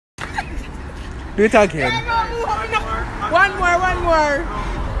Do it again. One more.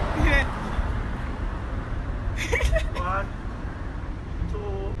 One,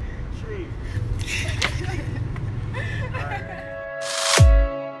 two, three.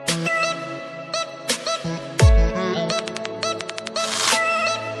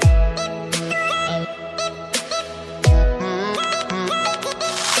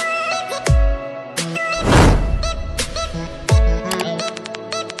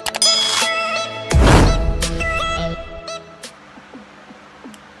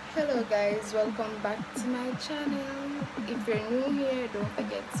 Hello guys, welcome back to my channel. If you're new here, don't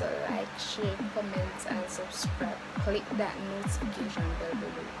forget to like, share, comment and subscribe. Click that notification bell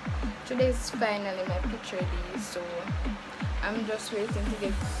below. Today is finally my picture day, so I'm just waiting to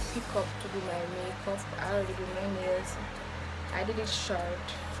get pick up to do my makeup. I already did my nails. I did it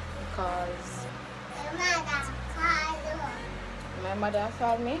short because my mother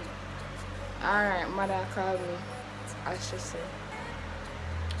called me. Alright, mother called me, as she said.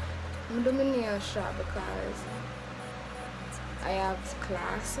 I'm doing my nails short because I have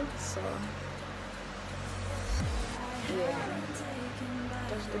class, so yeah,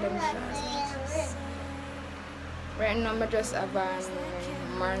 just do them short. Right now I just have on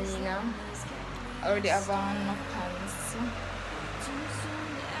marina. I already have on my pants.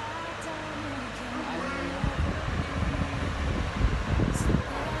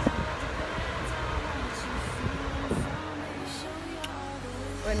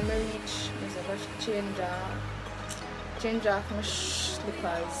 When I reach, I'm going to change off my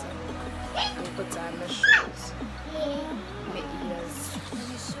slippers and put on my shoes, my ears.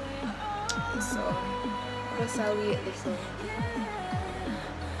 So just I'll wait this one.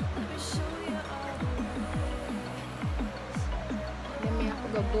 Let me have to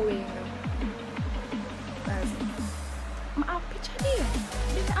go away now. Guys, I have a picture there.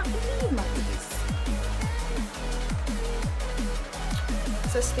 I didn't have to leave my face.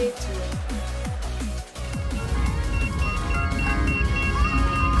 So stay tuned.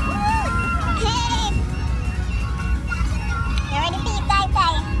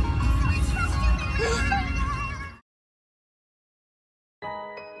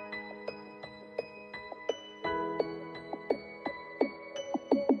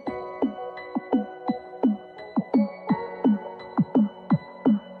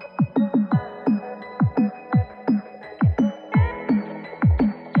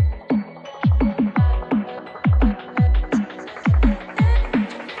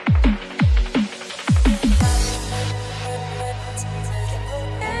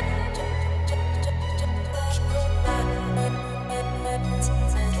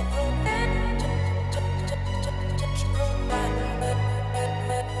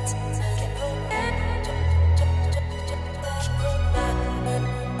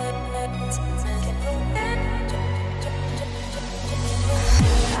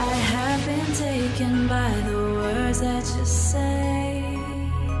 Taken by the words that you say,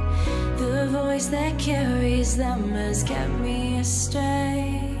 the voice that carries them has kept me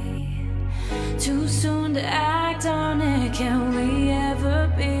astray. Too soon to act on it, can we ever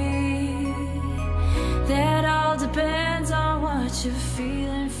be? That all depends on what you're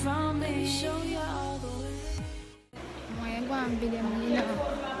feeling from me. Show you all the way.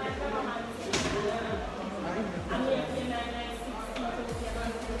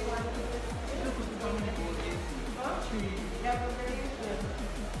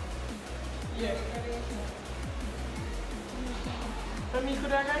 Mami,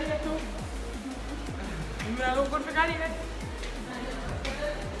 could I get it too? You are good for getting it.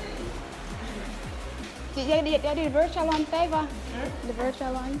 Did you do the virtual one, Taiva? The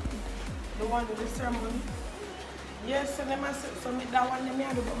virtual one? The one with the ceremony? Yes, so them submit that one,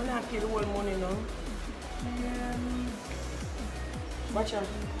 I do, but I don't pay the whole money now. Watch out.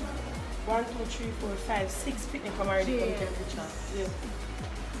 1, 2, 3, 4, 5, 6 picnic come already come take a picture. Yeah.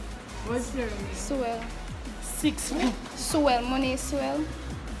 What's your name? Swell. 6 swell, money is swell.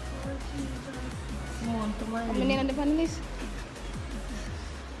 How many on the panelist?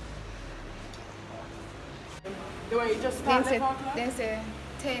 The way you just start the clock? Then say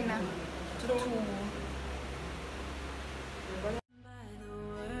 10 to 2. By the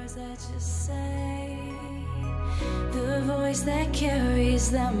words that you say, the voice that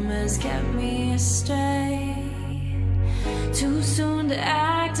carries them has kept me astray. Too soon to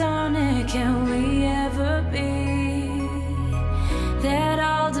act on it, can we ever be? That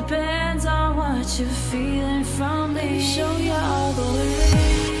all depends on what you're feeling from me. Show you all the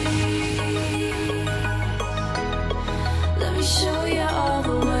way. Let me show you all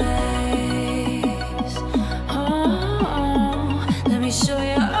the ways. Oh, let me show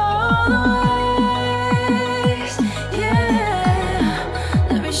you all the ways.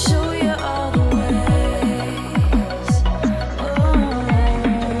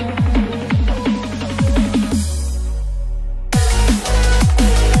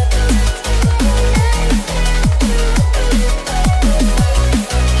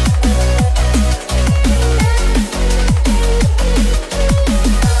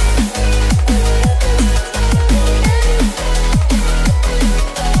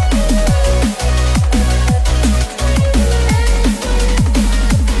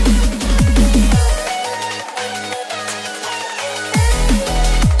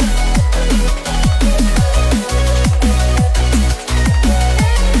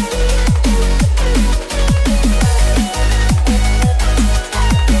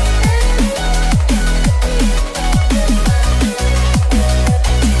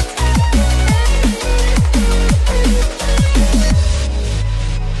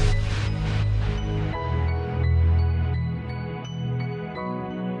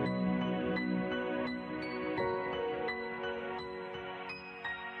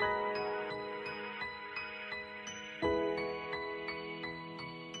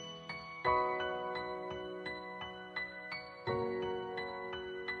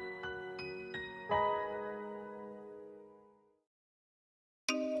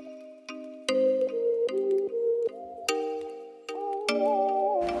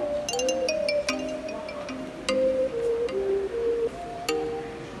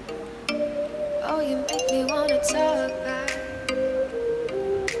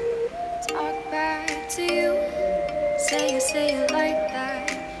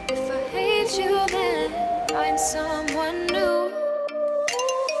 someone new,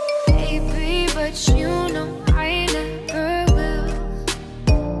 baby, but you know I never will.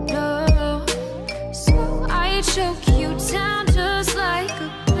 No, so I choke you down just like a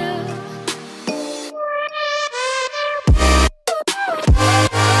pill.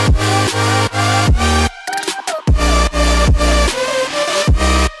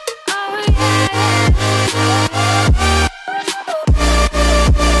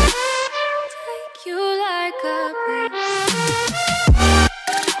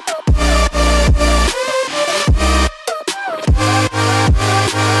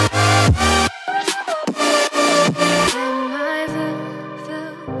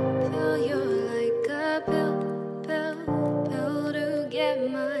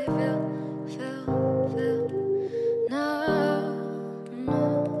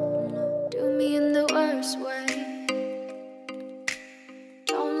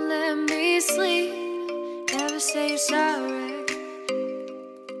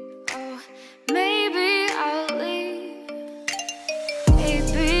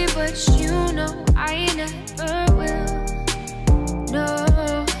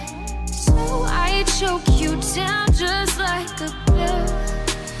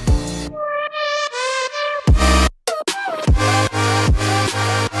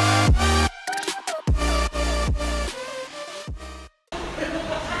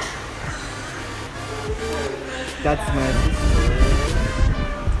 That's my sister.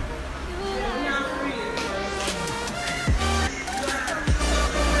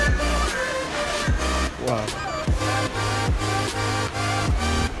 Wow.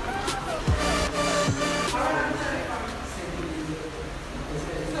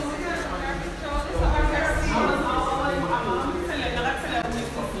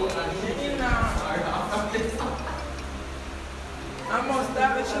 I must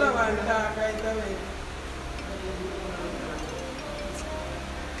have a slow and talk right away.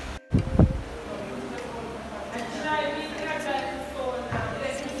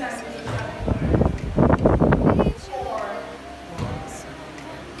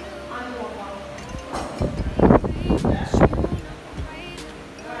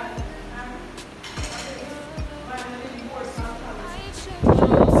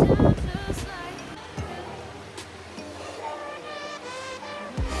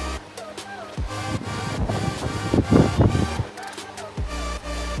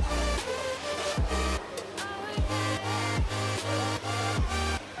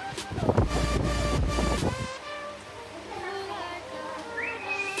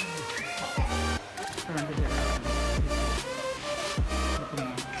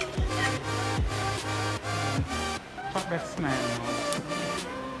 Fuck that smile now.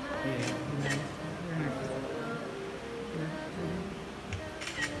 Yeah.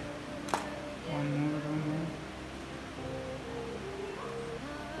 One more.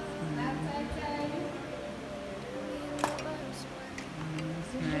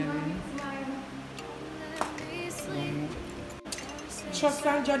 Trust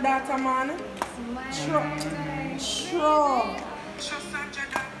on your data, man. Trust on your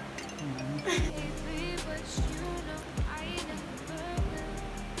data.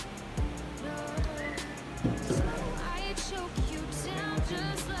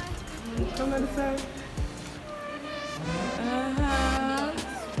 Come on the side.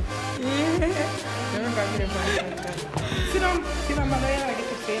 Yeah. Sit down, but I get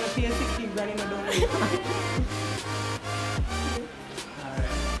to stay in a PS16 granny no don't wait.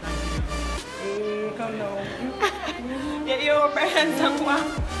 Come now. Get your friends someone.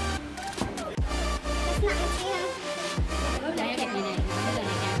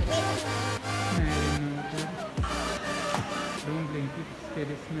 Don't blink it,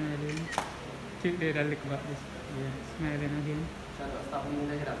 steady smiling. Keep there, look back this. Yeah, smiling again.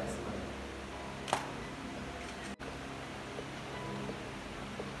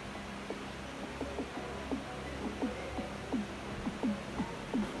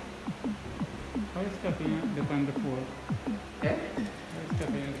 How is stopping at the pan before? Eh? How is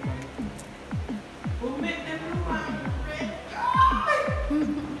stopping at the pan before? Who made them run?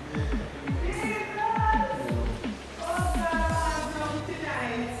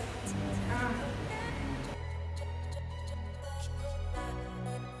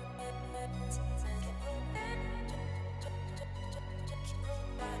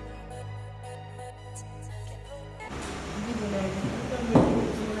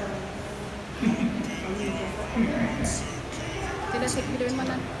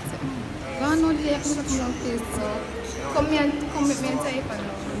 Gano'n dia aku sa pulang piso. Come with me and say pa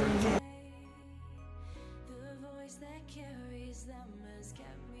no. The voice that carries them has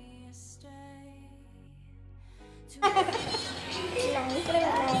kept me astray.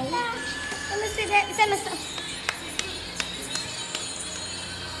 send me some.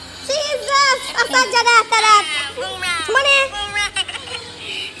 Jesus! I'm so jealous after that. Money?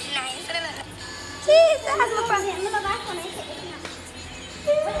 Jesus! My friend.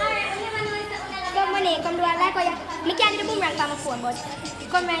 Come money, come do I like you. I can't do the boomerang on my phone, but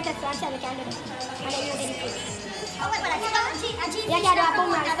come right at and tell me can do it. And then you get it. You can do a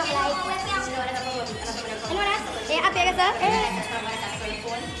boomerang stuff like. You know that? Yeah, up here, sir. Yeah.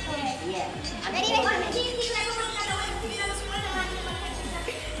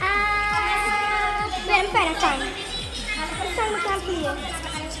 Wait, I'm fine, a song. What song we can play?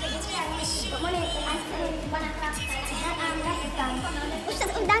 Money, I'm saying 1 o'clock. That's the song. Which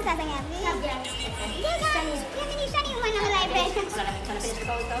dance I sing? Shani, one of the library.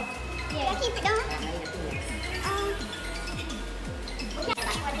 Yeah, keep it down.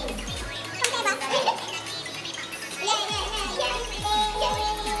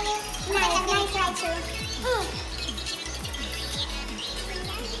 Nice ride too.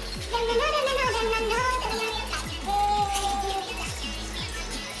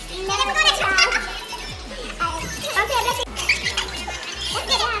 Never go to Chappell. Okay, let's see. Let's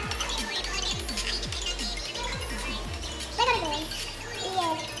get up.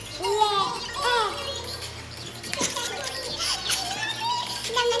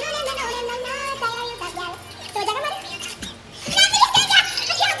 We're gonna go.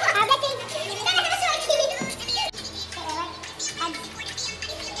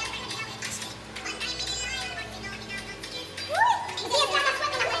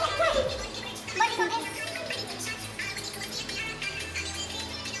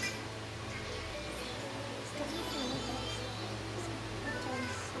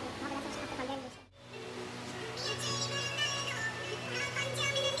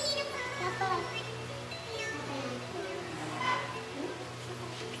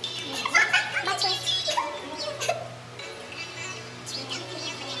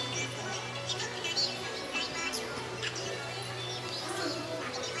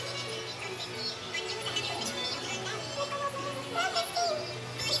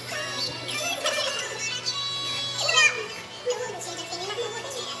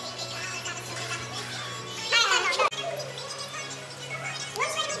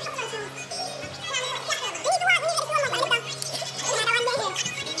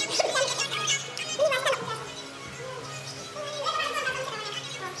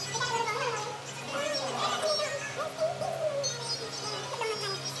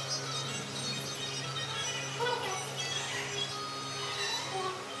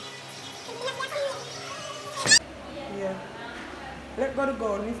 Yeah. Let go the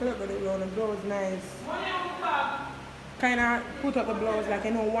gown, if you let go the gown, the blouse nice. Kind of put up the blouse like,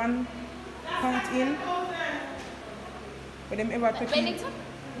 you know, one part in. But them ever touch it.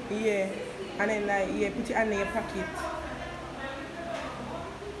 Yeah. And then like, yeah, put it under your pocket.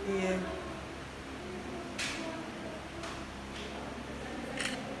 Yeah.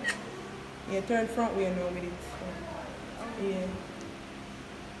 Yeah, turn front way now with it. So, yeah.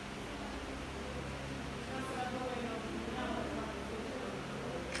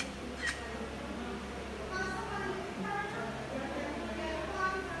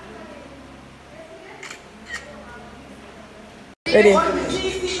 Ready?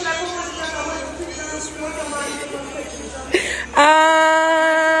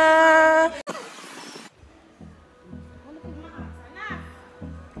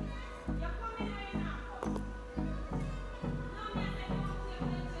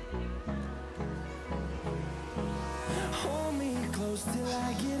 Hold me close till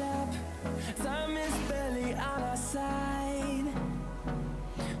I get up. Time is barely on our side.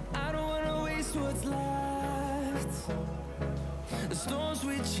 I don't wanna waste what's left. The storms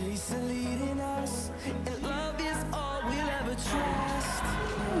we chase are leading us, and love is all we'll ever trust.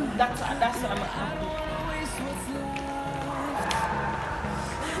 That's what I'm I don't wanna waste what's left.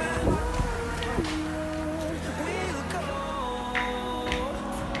 We'll go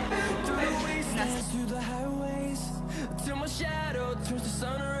through the wastelands, through the highways, till my shadow turns to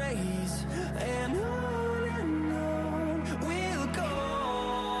sun rays. And on we'll go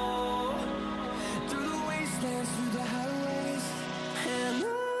through the wastelands, through the highways. And on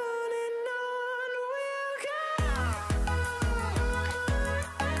we'll go.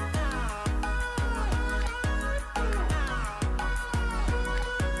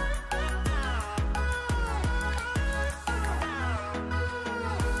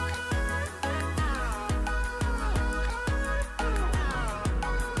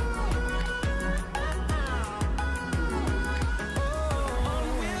 On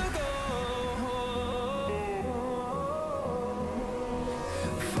we'll go.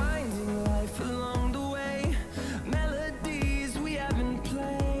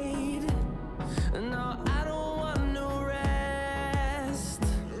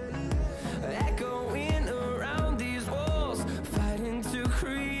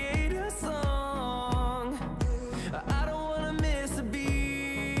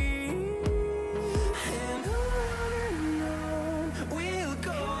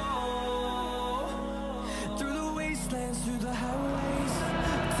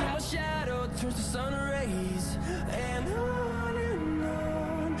 turns to sun rays, and on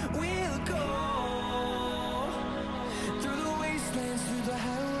we'll go through the wastelands, through the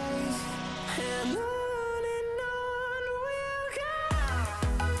highways, and on we'll go.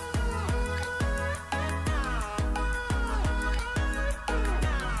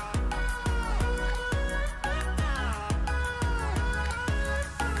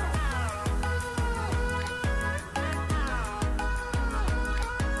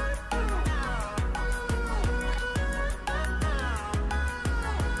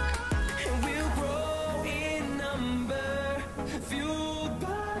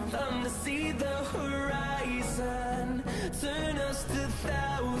 Turn us to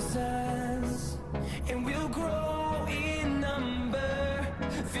thousands, and we'll grow in number,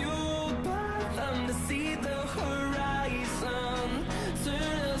 fueled by them to see the horizon.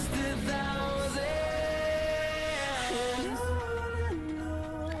 Turn us to thousands, and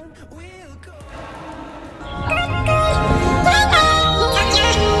on we'll go.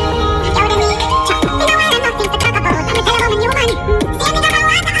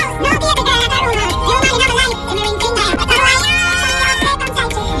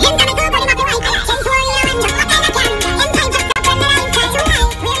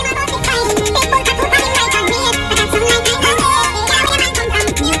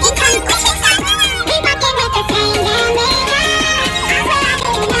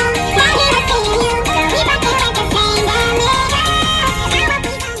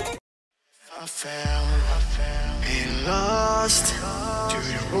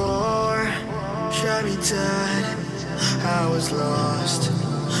 I was lost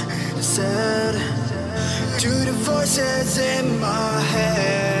and sad to the voices in my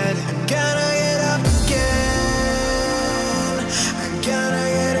head. I gotta get up again. I gotta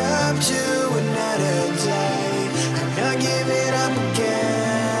get up to another day. I'm not giving up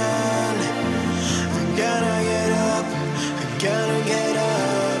again. I gotta get up. I gotta get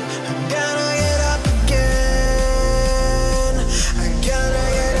up. I gotta get up again. I gotta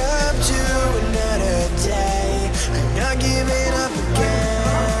get up to another day. I'm not giving up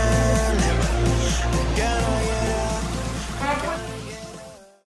again. I gotta get up.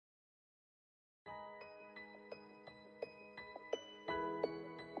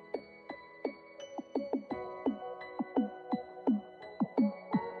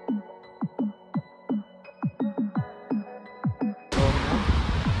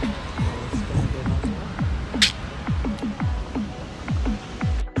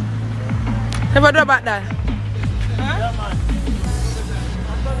 Have I done about that?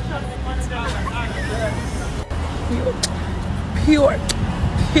 Pure,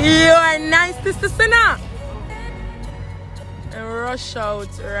 nice this is enough. And rush out,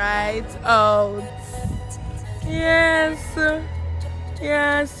 right out. Yes,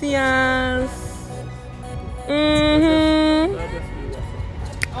 yes, yes. I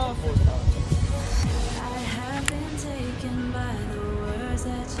have been taken by the words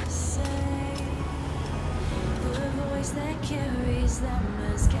that you say. The voice that carries them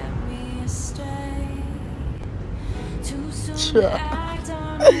has kept me astray. Too soon to act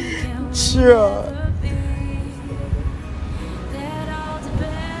on it, can we never be? That all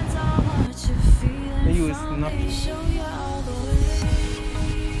depends on what you're feeling from me. Show you all the way.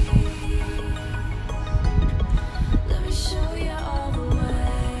 Let me show you all the way.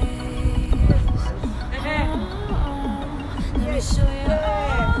 Let me show you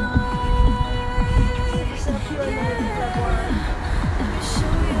all the way. Let me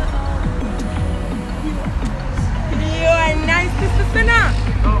show you all the way. You are nice this is enough.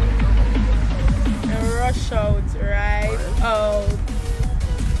 And rush out, right out.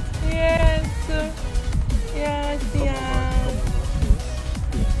 Yes, yes, yes.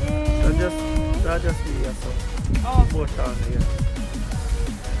 That just be yourself. Oh. Both on here.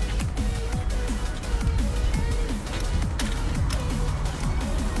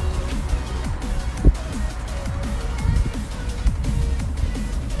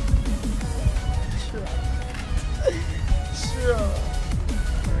 Sure.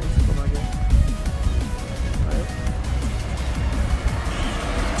 Alright, come again. Alright.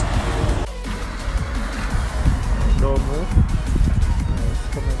 Don't move. Nice,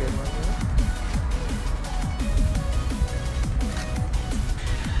 come again, man.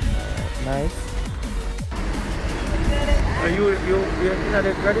 Nice. Are you in the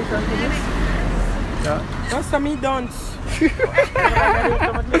tradition for this? Yeah. That's me dance. I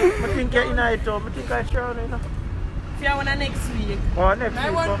think you're in it too. I think I sure you know. See, I want next week. Oh, next I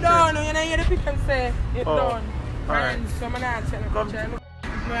week. want okay. done. You know, hear the people say it's Oh, done. alright. And so I'm not telling you. Come.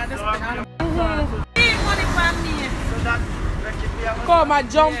 No, I just So that, let it be a come and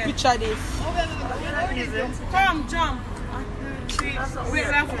jump picture this. Oh, we're Come, jump. Wait,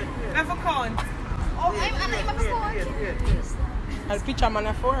 left a count. Oh, I'm a phone. I'll picture man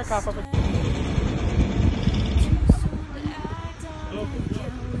a 4 o'clock.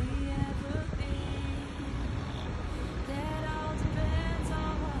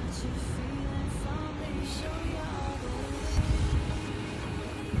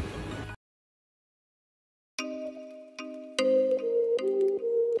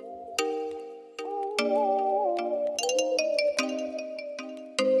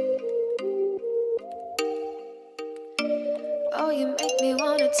 Oh, you make me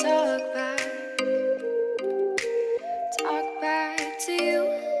wanna talk back to you.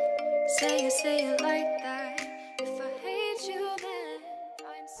 Say it like that. If I hate you, then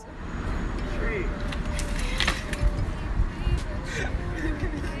I'm so. 3.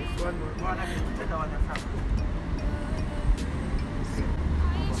 One more. One, I can put it on the front.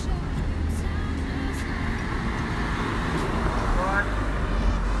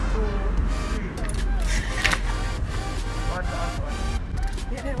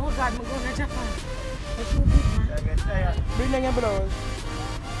 Oh God, I'm going to Japan. That's too big, man. Bring down your blouse.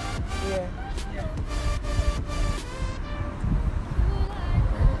 Yeah.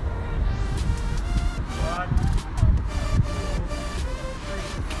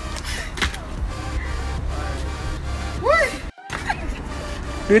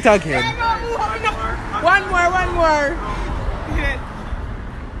 Do it again. One more. Yeah.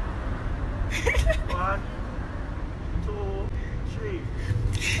 1, 2, 3.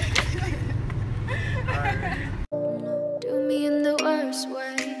 Do me in the worst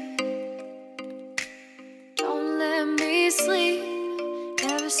way. Don't let me sleep.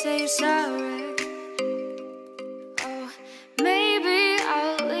 Never say you're sorry. Oh, maybe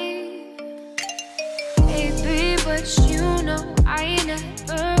I'll leave. Maybe, but you know I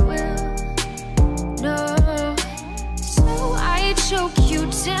never will. No. So I choke you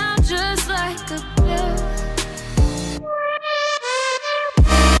down just like a pill.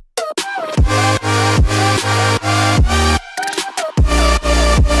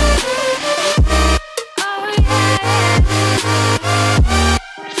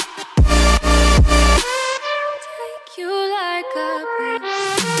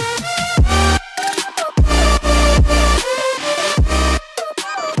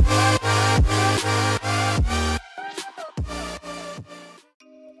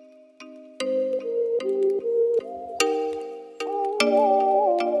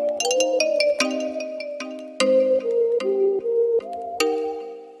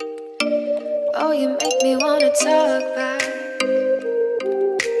 Oh, you make me wanna talk back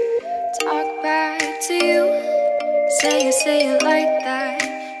to you. Say it like that.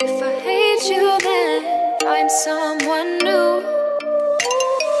 If I hate you, then find someone new.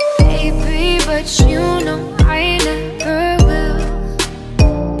 Baby, but you know I never will.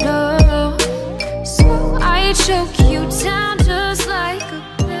 No, so I choke you down just like a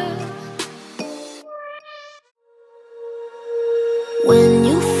pill. When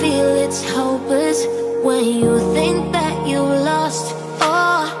you feel it's hopeless, when you think that you lost,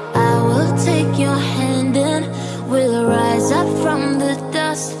 oh, I will take your hand and we'll rise up from the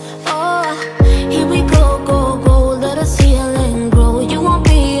dust. Oh, here we go, let us heal and grow. You won't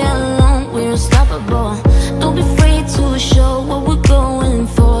be alone, we're unstoppable. Don't be afraid to show what we're going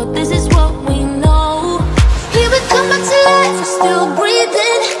for. This is what we know. Here we come back to life, we're still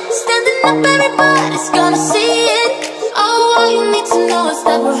breathing. Standing up, everybody's gonna see it. Oh, all you need to know is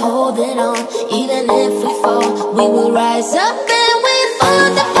that we're holding on. Even if we fall, we will rise up and we follow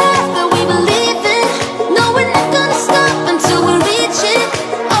the path that we believe in. No, we're not gonna stop until we reach it.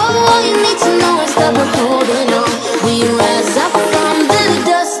 Oh, all you need to know is that we're holding on. We rise up from the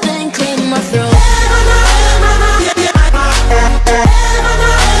dust and claim our throne.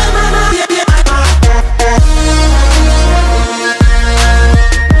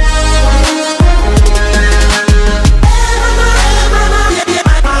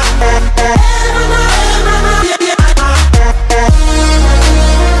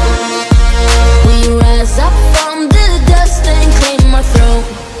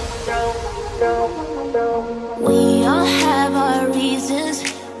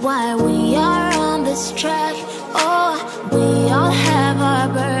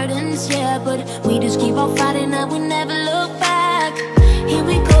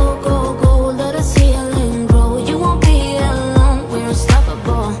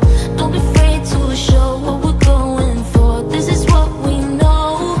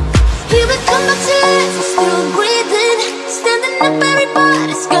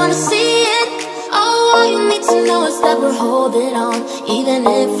 to know is that we're holding on. Even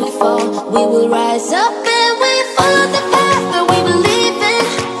if we fall, we will rise up and we follow the path that we believe.